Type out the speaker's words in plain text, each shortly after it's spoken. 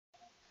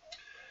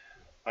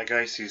Hi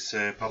guys, it's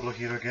Pablo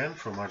here again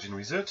from Margin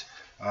Wizard.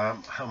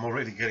 I'm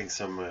already getting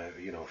some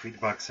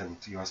feedbacks, and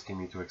you asking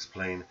me to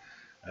explain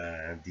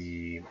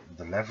the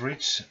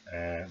leverage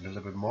a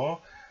little bit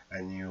more,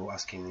 and you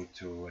asking me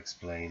to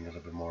explain a little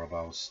bit more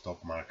about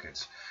stock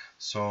markets.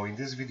 So in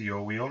this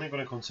video we're only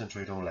going to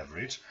concentrate on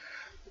leverage.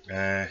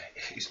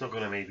 It's not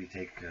going to maybe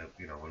take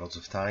lots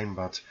of time,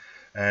 but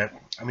I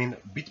mean,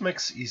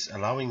 Bitmex is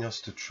allowing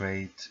us to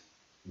trade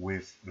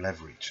with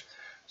leverage.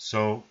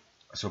 So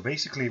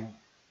basically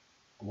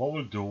what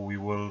we'll do, we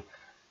will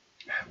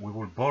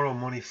borrow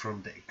money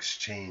from the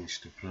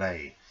exchange to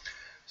play.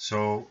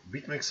 So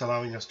Bitmex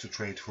allowing us to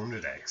trade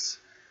 100x.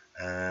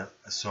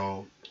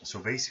 So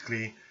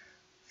basically,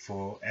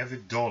 for every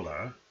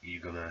dollar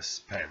you're gonna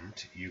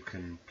spend, you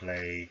can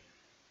play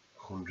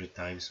 100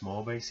 times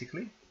more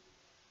basically.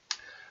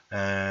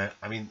 I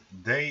mean,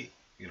 they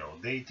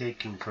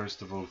taking,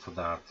 first of all, for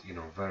that,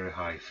 very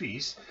high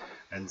fees,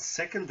 and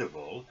second of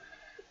all,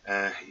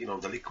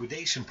 the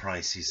liquidation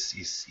price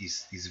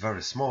is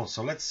very small.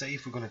 So let's say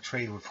if we're going to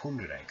trade with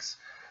 100x,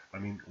 I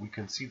mean, we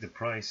can see the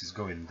price is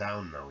going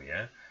down now,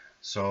 yeah.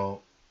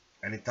 So,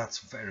 and that's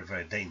very,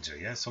 very dangerous,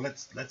 yeah. So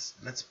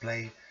let's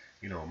play,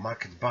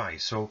 market buy.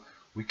 So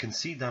we can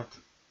see that,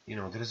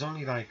 there is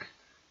only like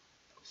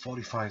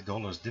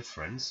 $45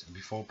 difference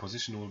before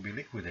position will be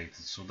liquidated.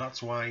 So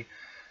that's why,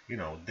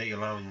 they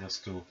allowing us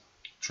to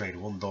trade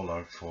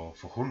 $1 for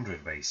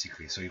 100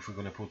 basically. So if we're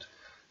going to put,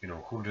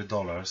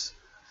 $100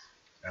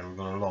 and we're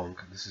going to long,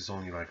 this is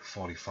only like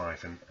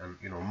 45, and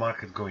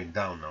market going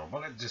down now,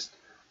 but let's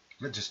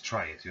just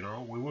try it.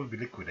 We will be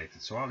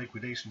liquidated, so our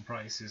liquidation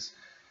price is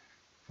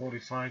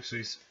 45, so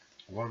it's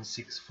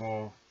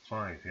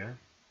 1645, yeah,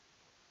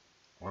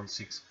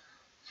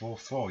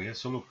 1644, yeah.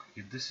 So look,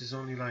 this is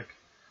only like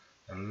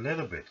a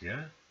little bit,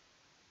 yeah.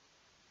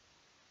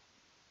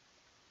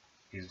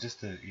 It's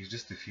just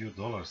a few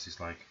dollars. It's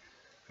like,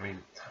 I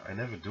mean, I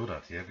never do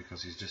that, yeah,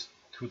 because it's just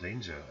too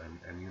dangerous,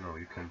 and you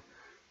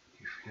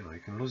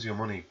can lose your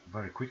money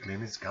very quickly,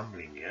 and it's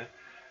gambling, yeah.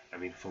 I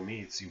mean, for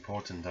me, it's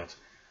important that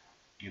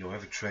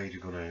every trade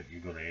you're gonna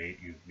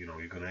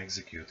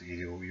execute,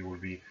 you will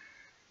be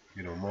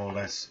more or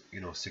less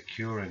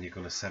secure, and you're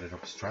gonna set it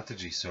up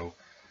strategy. So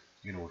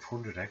with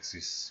 100x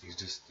is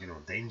just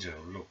danger.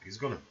 Look, it's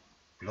gonna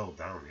blow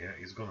down, yeah.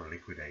 It's gonna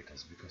liquidate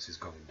us because it's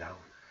going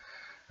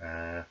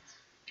down.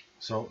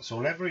 So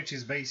leverage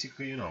is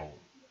basically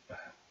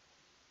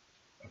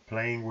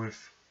playing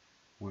with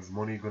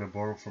money you're gonna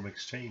borrow from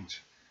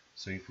exchange.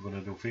 So if we're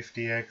gonna do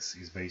 50x,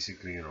 is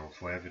basically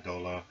for every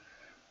dollar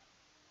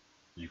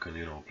you can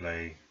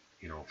play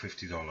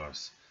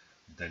 $50.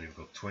 Then you've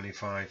got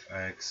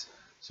 25x.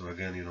 So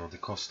again, the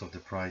cost of the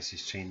price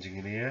is changing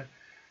in here.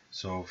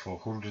 So for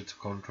 100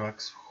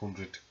 contracts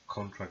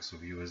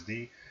of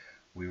USD,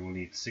 we will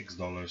need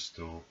 $6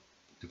 to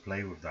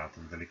play with that,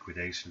 and the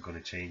liquidation gonna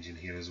change in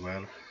here as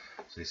well.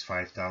 So it's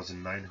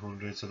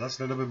 5,900. So that's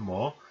a little bit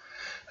more.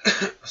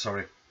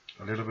 Sorry,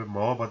 a little bit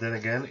more. But then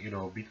again,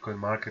 Bitcoin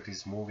market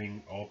is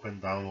moving up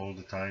and down all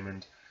the time,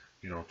 and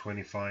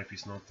 25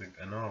 is not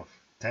enough.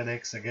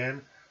 10x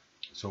again,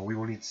 so we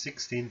will need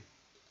 16.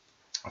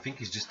 I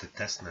think it's just a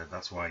testnet,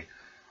 that's why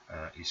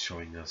it's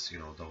showing us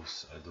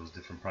those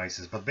different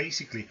prices. But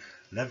basically,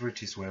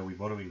 leverage is where we're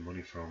borrowing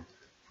money from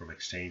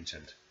exchange,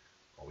 and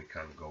we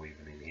can't go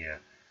even in here.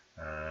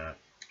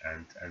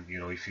 And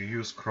if you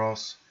use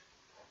cross,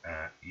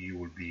 you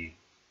will be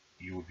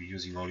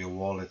using all your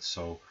wallets.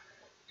 So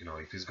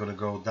if it's gonna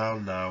go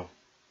down now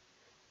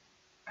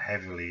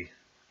heavily,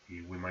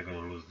 we might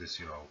gonna lose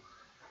this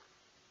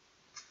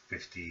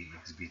 50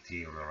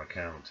 XBT on our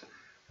account.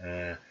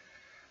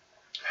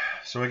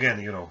 So again,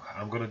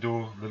 I'm gonna do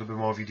a little bit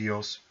more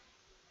videos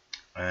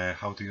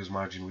how to use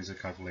Margin Wizard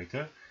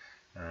calculator,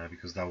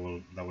 because that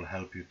will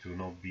help you to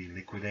not be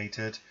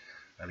liquidated,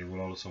 and it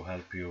will also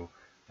help you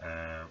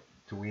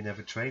to win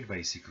every trade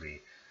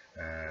basically.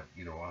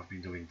 I've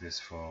been doing this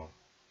for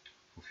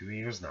a few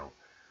years now,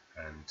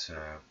 and it's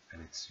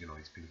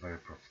it's been very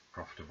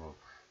profitable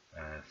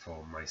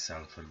for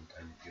myself, and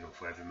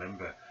for every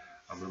member.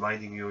 I'm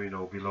reminding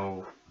you,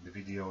 below the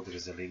video there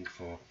is a link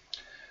for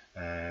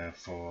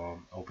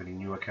opening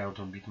new account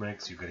on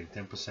Bitmex. You're getting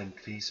 10%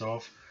 fees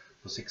off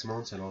for 6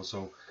 months, and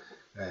also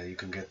you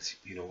can get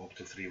up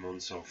to 3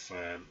 months of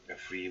a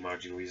free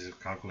Margin Wizard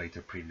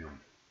calculator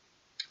premium.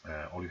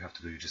 All you have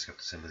to do, you just have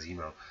to send us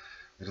email.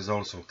 There is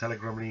also a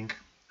Telegram link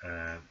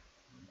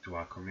to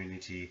our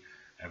community.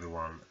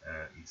 Everyone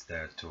is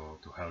there to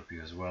help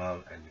you as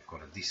well, and you've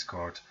got a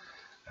Discord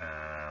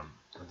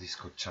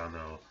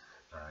channel.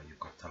 You've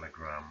got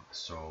Telegram.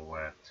 So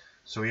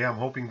yeah, I'm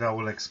hoping that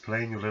will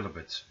explain you a little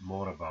bit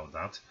more about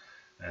that.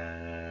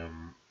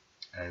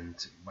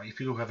 But if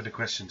you do have any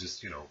questions,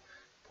 just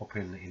pop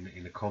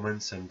in the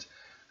comments, and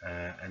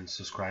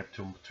subscribe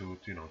to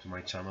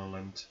my channel,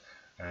 and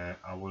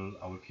I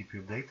will keep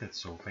you updated.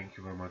 So thank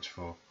you very much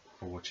for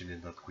watching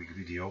in that quick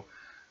video,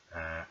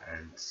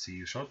 and see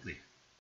you shortly.